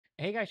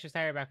Hey guys, just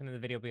back into the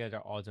video. Hope you guys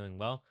are all doing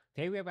well.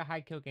 Today we have a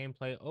high kill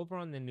gameplay over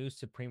on the new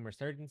Supreme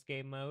Resurgence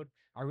game mode.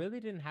 I really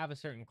didn't have a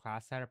certain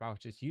class setup. I was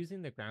just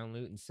using the ground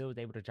loot and still was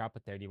able to drop a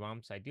 30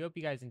 bomb. So I do hope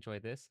you guys enjoy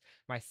this.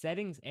 My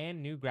settings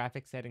and new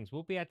graphic settings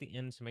will be at the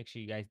end, so make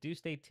sure you guys do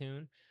stay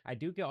tuned. I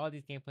do get all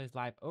these gameplays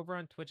live over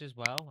on Twitch as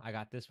well. I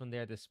got this one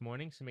there this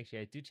morning, so make sure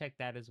you guys do check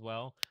that as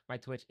well. My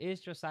Twitch is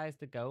Josiah's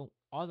to go.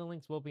 All the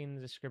links will be in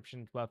the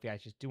description as well if you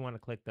guys just do want to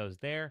click those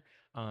there,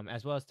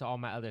 as well as to all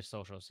my other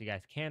socials, so you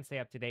guys can stay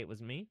up to date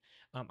with me.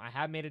 I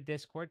have made a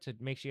Discord, so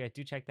make sure you guys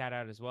do check that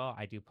out as well.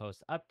 I do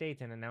post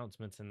updates and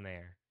announcements in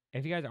there.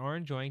 If you guys are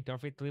enjoying, don't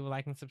forget to leave a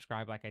like and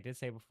subscribe like I did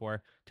say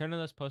before. Turn on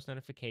those post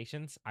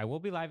notifications. I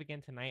will be live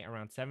again tonight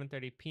around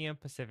 7:30 p.m.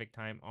 Pacific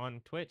time on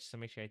Twitch, so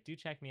make sure you guys do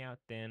check me out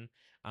then.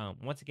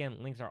 Once again,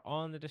 links are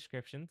all in the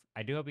descriptions.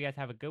 I do hope you guys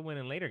have a good one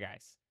and later,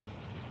 guys.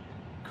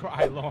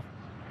 Cry, Lord.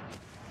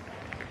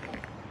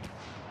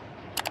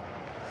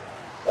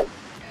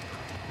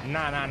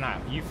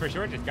 Nah. You for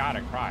sure just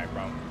gotta cry,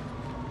 bro.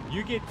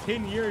 You get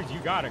 10 years,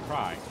 you gotta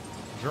cry.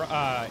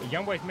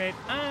 Youngboy's mid.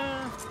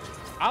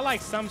 I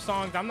like some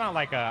songs. I'm not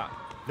like a.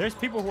 There's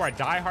people who are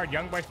diehard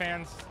Youngboy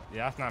fans.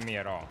 Yeah, that's not me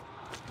at all.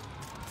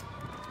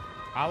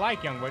 I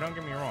like Youngboy. Don't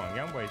get me wrong.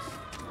 Youngboy's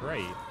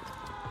great.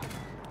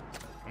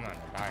 I'm not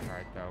a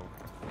diehard though.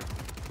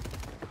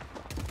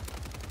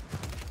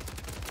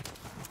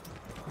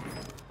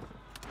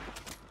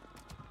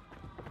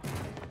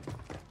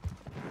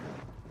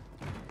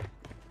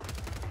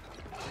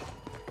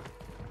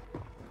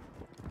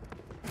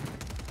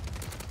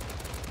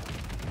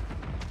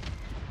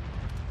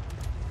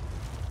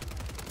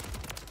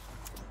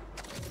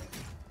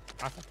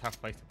 That's a tough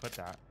place to put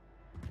that.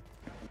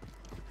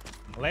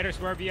 Later,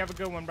 Swerve. You have a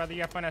good one, brother. You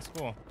have fun at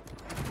school.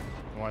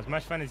 Well, as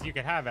much fun as you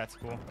could have at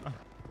school.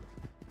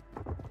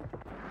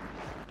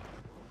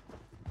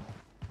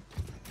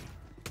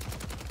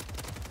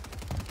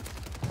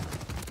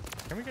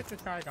 Can we get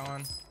this guy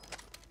going?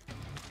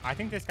 I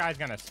think this guy's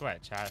gonna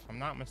sweat, chat. If I'm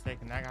not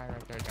mistaken, that guy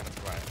right there is gonna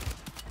sweat.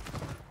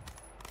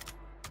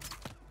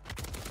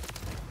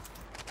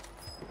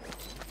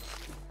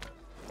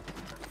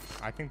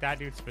 I think that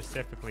dude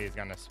specifically is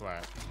gonna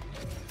sweat.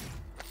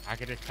 I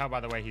could just tell by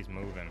the way he's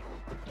moving.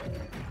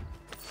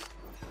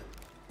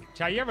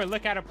 Chat, you ever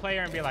look at a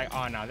player and be like,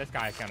 oh no, this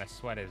guy's gonna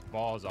sweat his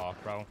balls off,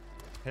 bro? 'Cause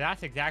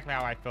that's exactly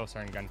how I feel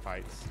certain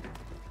gunfights.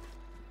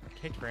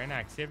 Kicked for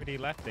inactivity,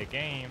 left the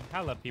game.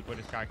 Hella people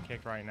just got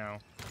kicked right now.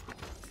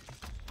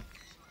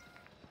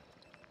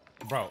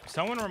 Bro,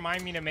 someone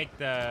remind me to make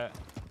the...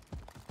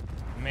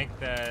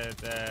 Is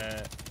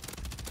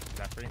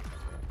that free?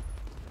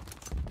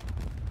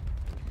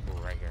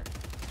 Right here.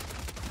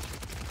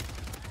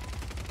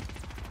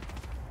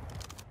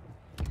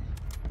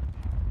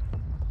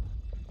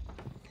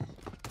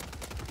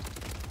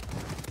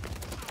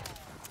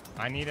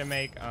 I need to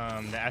make the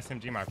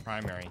SMG my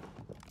primary.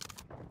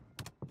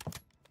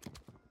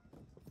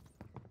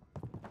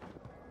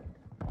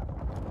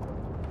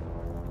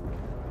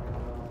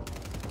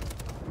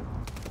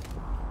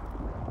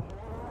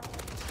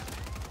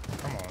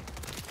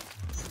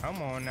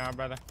 Come on now,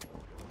 brother.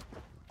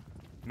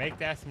 Make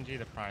the SMG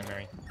the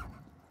primary.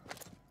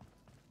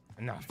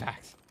 No,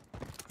 facts.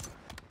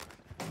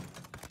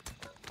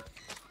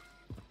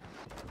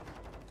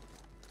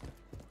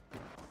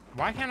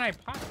 Why can't I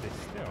pop this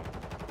still?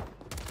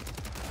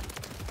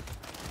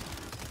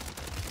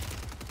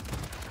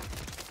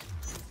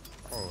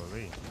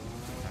 Holy.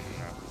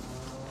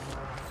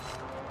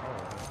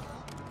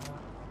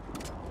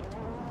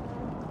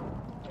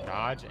 Oh.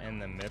 Dodge in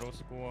the middle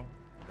school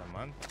the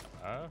month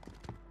of?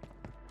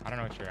 I don't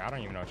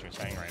even know what you're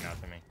saying right now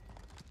to me.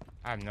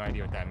 I have no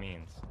idea what that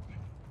means.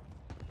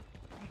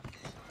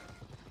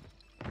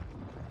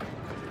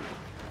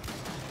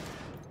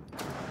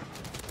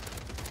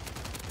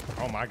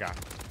 Oh my god.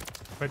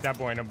 Put that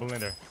boy in a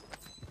blender.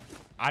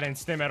 I didn't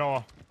stim at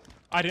all.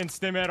 I just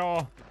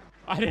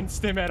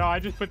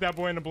put that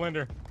boy in a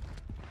blender.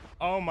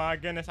 Oh my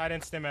goodness, I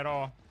didn't stim at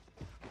all.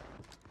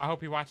 I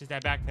hope he watches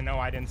that back to know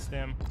I didn't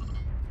stim.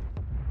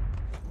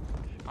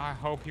 I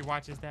hope he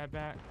watches that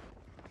back.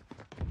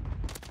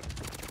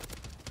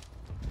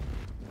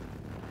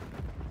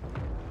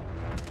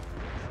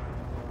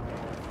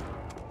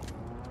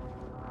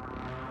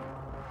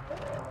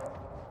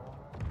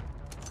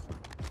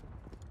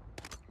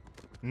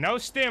 No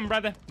stim,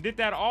 brother. Did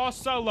that all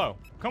solo.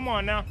 Come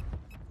on now.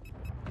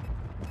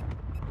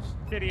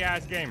 Shitty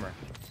ass gamer.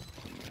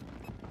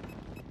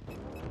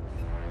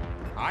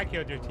 I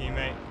killed your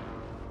teammate.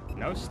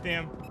 No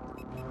stim.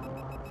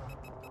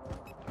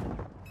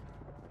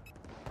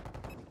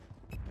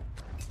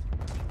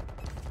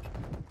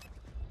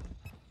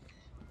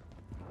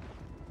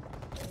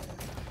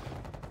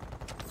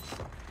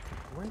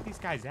 Where are these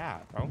guys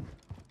at, bro?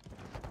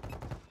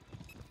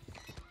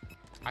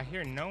 I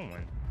hear no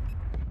one.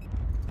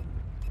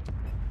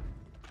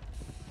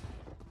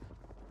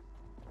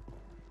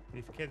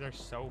 These kids are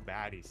so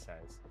bad, he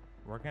says.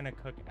 We're gonna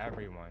cook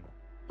everyone.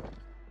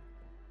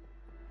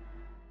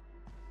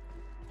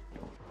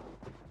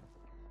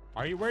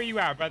 Where are you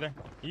at, brother?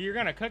 You're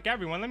gonna cook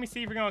everyone. Let me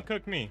see if you're gonna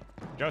cook me.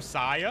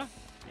 Josiah?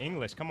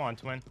 English, come on,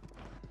 twin.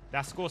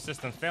 That school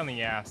system's failing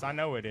your ass. I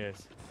know it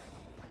is.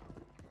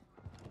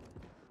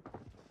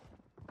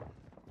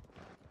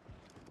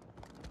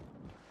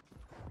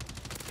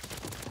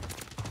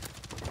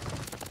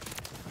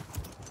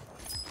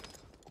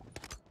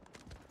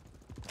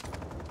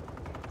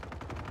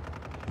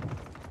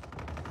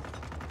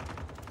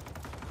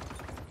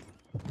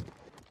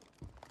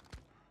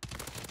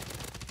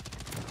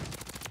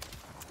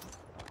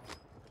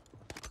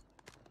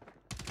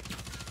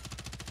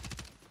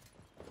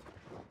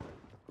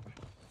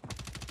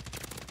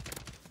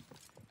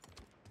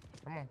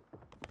 Come on.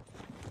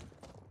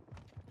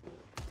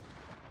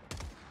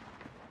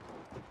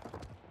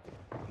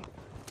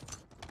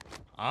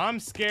 I'm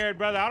scared,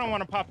 brother. I don't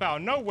want to pop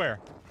out nowhere.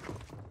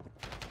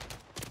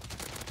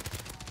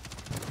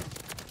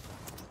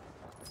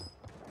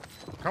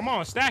 Come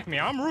on, stack me.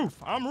 I'm roof.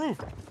 I'm roof.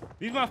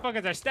 These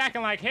motherfuckers are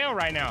stacking like hell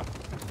right now.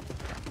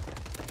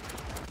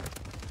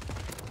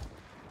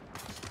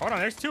 Hold on,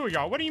 there's two of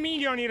y'all. What do you mean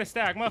you don't need a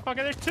stack, motherfucker?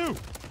 There's two.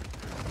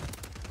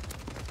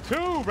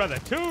 Two, brother.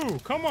 Two.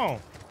 Come on.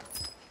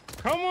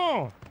 Come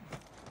on.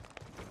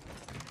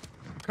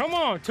 Come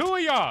on. Two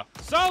of y'all.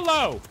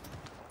 Solo.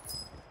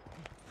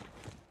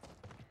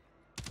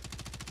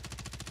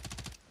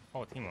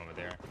 Whole team over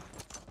there.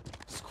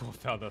 School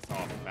failed us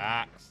all.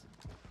 Facts.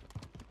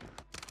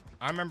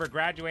 I remember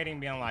graduating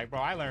being like, bro,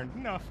 I learned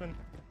nothing.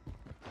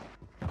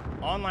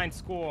 Online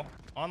school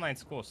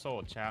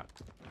sold, chat.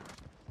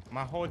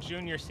 My whole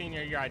junior,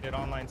 senior year, I did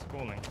online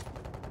schooling.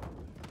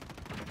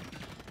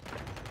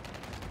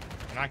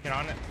 And I can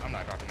I'm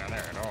not dropping down there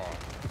at all.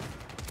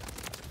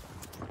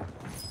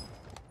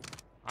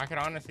 I could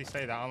honestly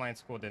say that online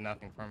school did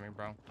nothing for me,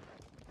 bro.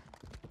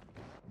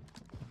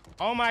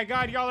 Oh my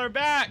God, y'all are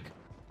back.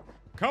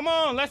 Come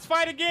on, let's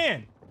fight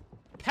again.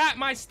 Pat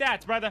my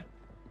stats, brother.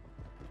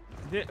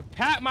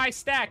 Pat my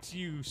stats,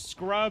 you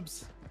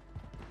scrubs.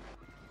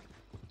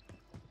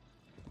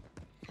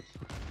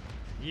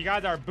 You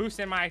guys are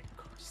boosting my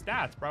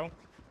stats, bro.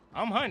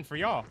 I'm hunting for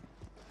y'all.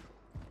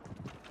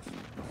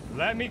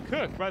 Let me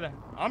cook, brother.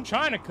 I'm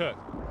trying to cook.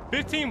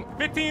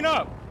 15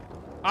 up.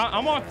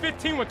 I'm on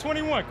 15 with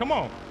 21. Come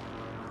on.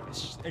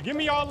 Give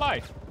me y'all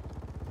life.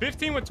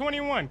 15 with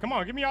 21. Come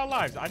on, give me y'all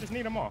lives. I just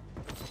need them all.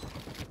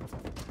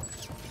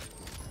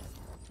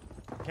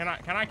 Can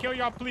I kill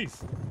y'all,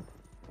 please?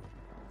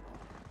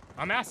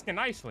 I'm asking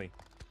nicely.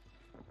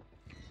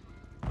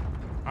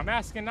 I'm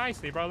asking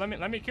nicely, bro.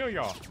 Let me kill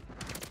y'all.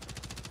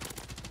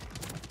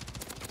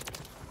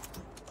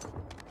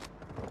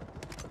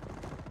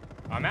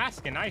 I'm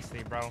asking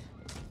nicely, bro.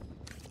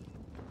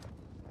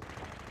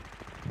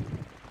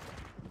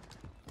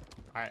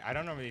 I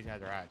don't know where these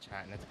guys are at,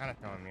 chat, and it's kind of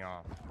throwing me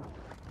off.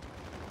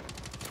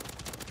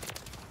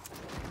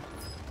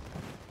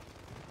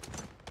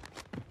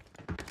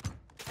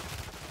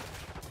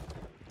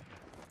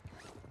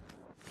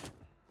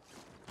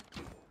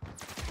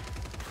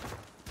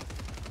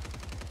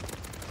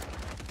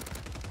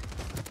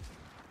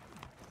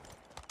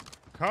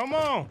 Come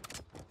on.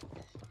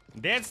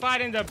 Dead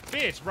sliding the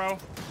bitch, bro.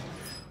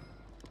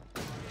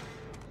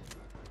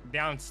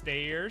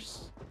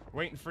 Downstairs.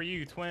 Waiting for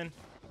you, twin.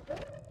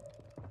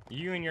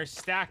 You and your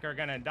stack are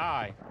gonna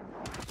die.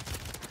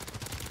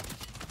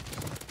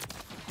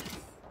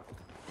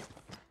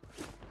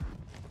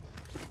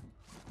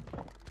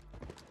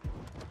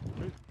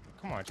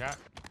 Come on, chat.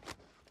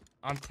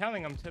 I'm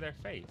telling them to their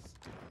face.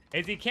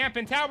 Is he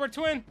camping tower,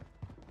 twin?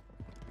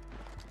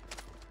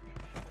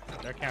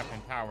 They're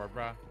camping tower,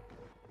 bruh.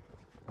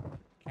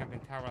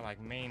 Camping tower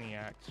like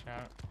maniacs,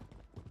 chat.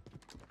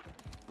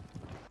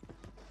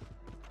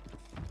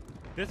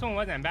 This one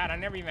wasn't bad. I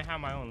never even had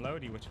my own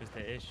loadie, which was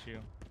the issue.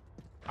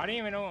 I didn't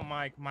even know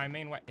what my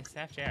main weapon. It's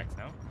FJX,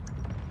 no?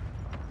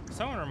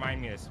 Someone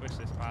remind me to switch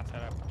this class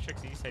setup.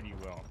 Trixie, you said you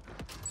will.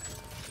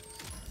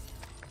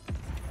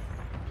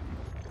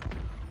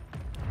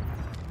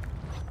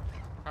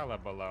 Carla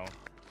below.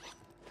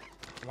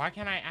 Why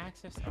can't I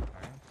access them?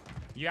 Right?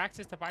 You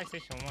access the buy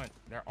station once.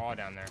 They're all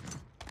down there.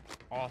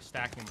 All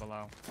stacking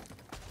below.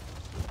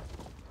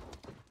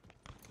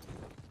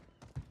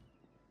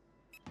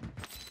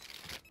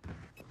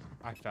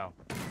 I fell.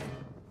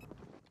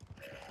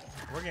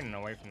 We're getting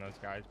away from those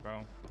guys,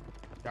 bro.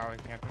 Y'all are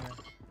camping there?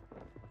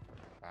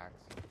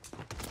 Facts.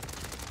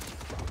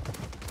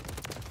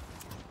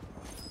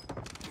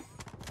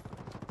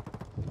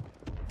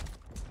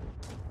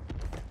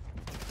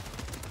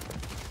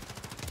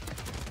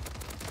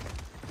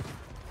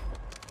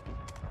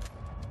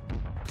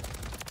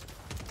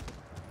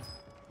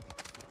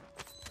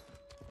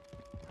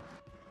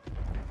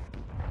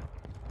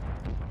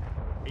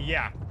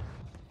 Yeah.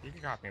 You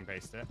can copy and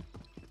paste it.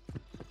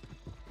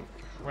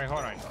 Wait,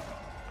 hold on.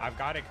 I've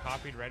got it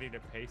copied, ready to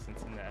paste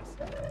since in the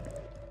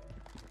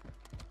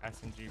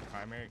SMG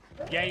primary.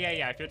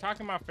 Yeah. If you're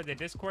talking about for the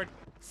Discord,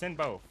 send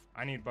both.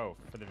 I need both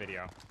for the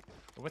video.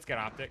 But what's good,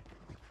 Optic?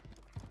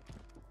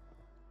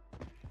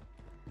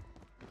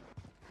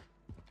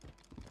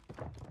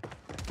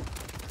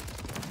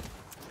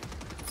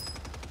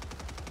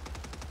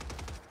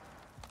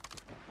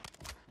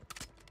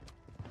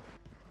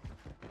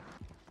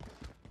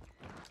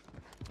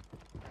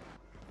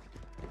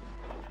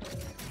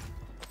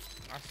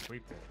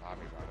 sweep this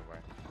lobby, by the way.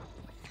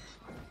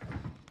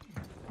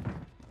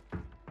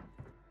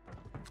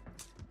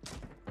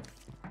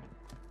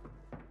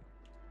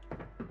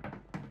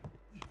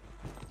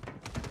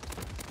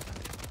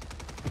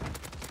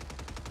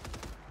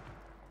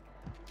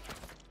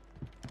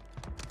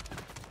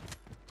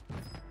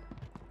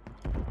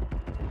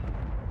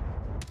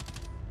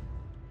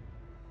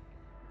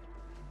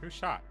 Who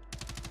shot?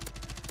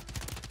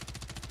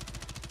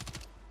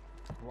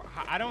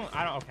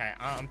 Okay,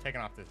 I'm taking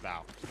off this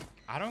valve.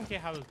 I don't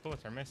get how those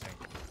bullets are missing.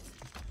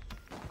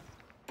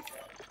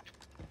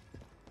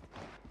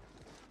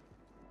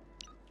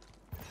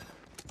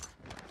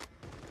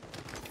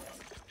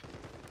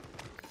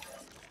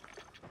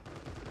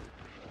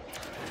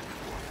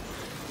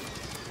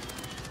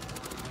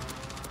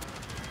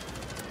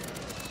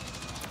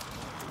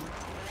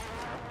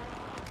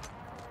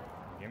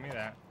 Give me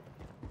that.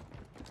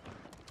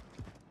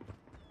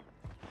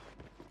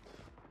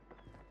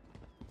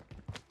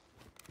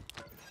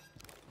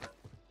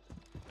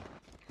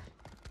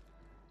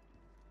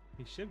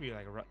 He should be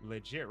like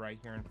legit right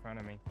here in front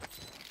of me.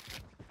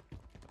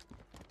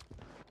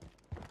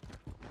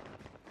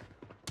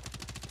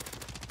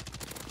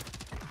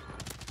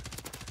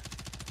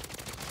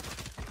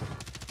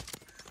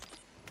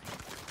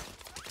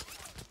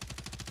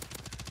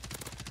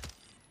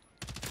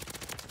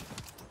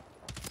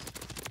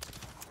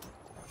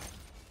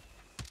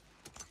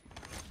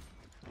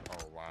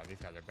 Oh wow, these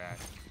guys are bad.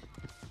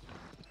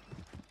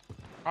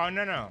 Oh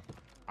no.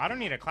 I don't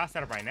need a class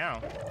setup right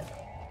now.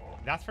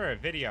 That's for a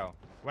video.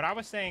 What I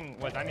was saying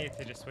was I needed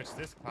to just switch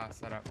this class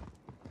setup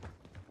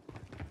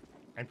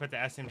and put the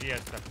SMG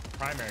as the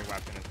primary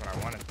weapon is what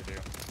I wanted to do.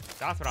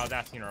 That's what I was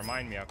asking you to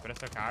remind me of, but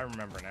it's okay. I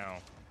remember now.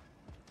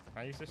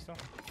 Can I use this still?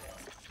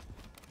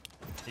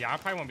 Yeah, I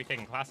probably won't be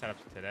taking class setups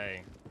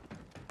today.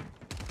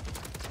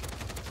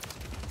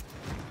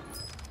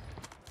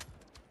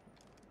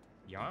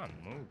 Y'all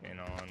moving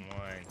on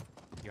one.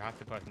 You have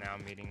to post now,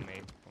 meeting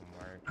mate from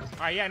work. All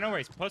right, yeah, no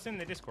worries. Post it in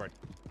the Discord.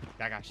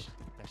 That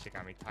shit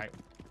got me tight.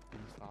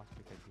 Lost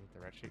because you hit the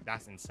red streak.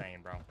 That's insane,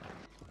 bro.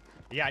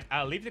 Yeah,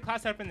 leave the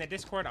class up in the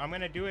Discord. I'm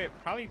gonna do it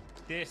probably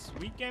this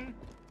weekend,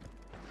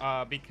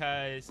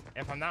 because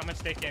if I'm not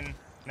mistaken,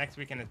 next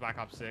weekend is Black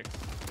Ops 6.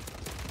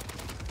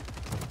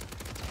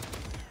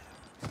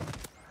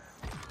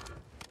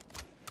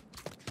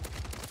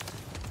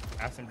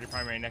 SMG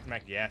primary next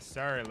match. Yes,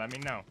 sir. Let me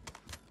know.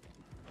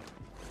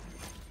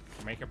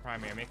 Make it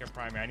primary. Make it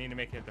primary. I need to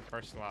make it the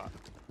first slot.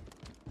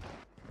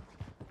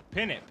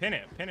 Pin it. Pin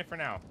it. Pin it for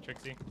now,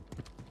 Trixie.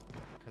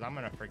 Because I'm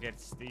going to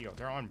forget steel.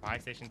 They're on buy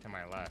station to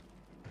my left.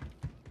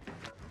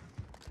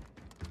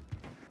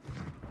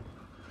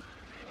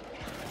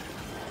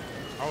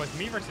 Oh, it's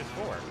me versus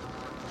 4.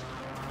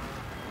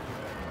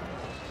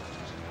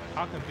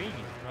 How convenient,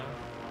 bro.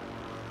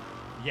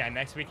 Yeah,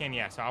 next weekend,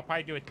 yeah. So I'll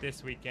probably do it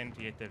this weekend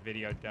to get the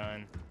video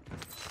done.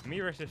 Me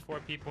versus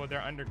 4 people.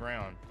 They're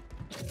underground.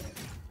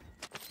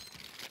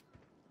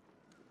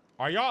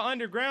 Are y'all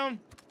underground?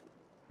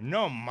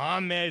 No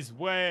mames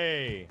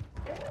way.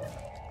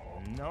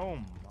 No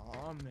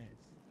mames.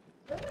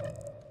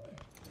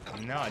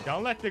 No,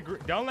 don't let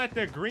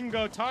the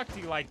gringo talk to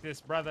you like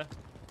this, brother.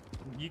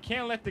 You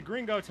can't let the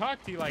gringo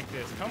talk to you like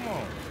this. Come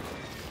on.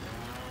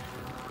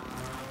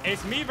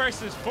 It's me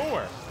versus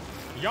 4.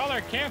 Y'all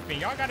are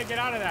camping. Y'all gotta get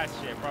out of that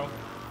shit, bro.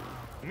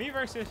 Me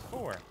versus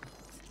 4.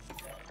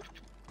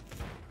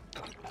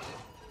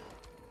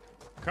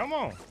 Come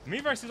on. Me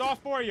versus all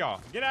 4 of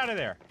y'all. Get out of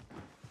there.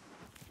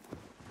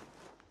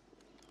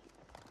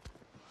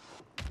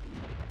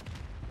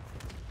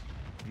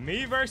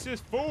 Me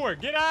versus 4.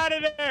 Get out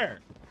of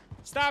there.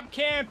 Stop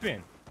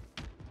camping.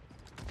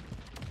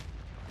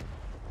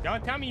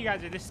 Don't tell me you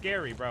guys are this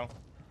scary, bro.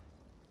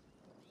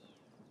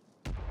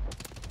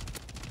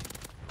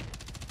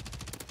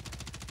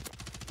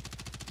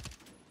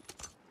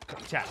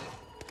 Chat,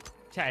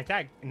 is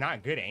that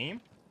not good aim?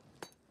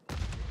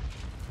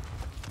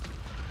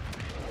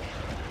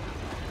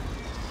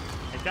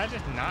 Is that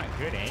just not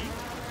good aim?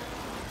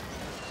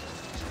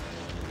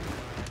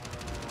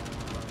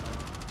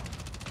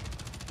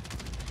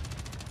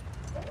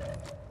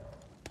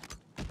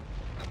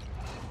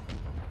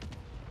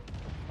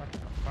 What the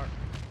fuck?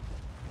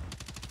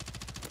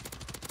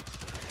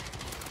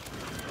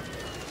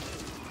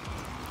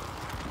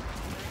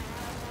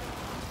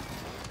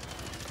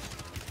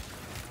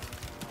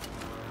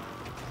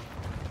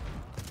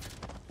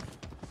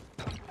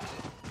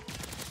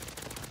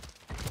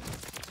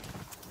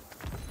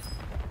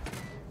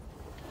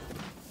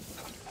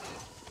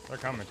 They're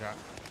coming, chat.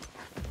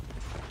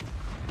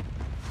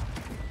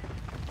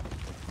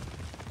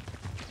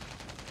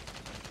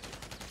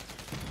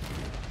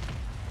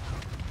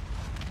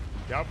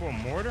 Double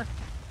mortar?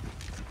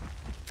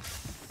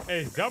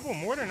 Hey, is double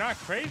mortar not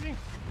crazy?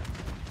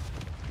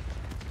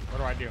 What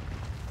do I do?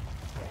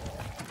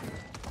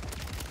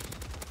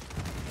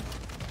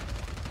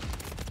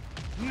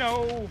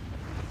 No.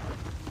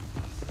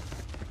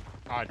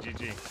 Ah,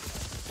 GG.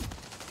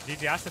 GG,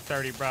 that's a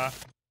 30, bruh.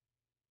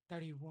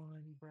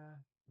 31, bruh.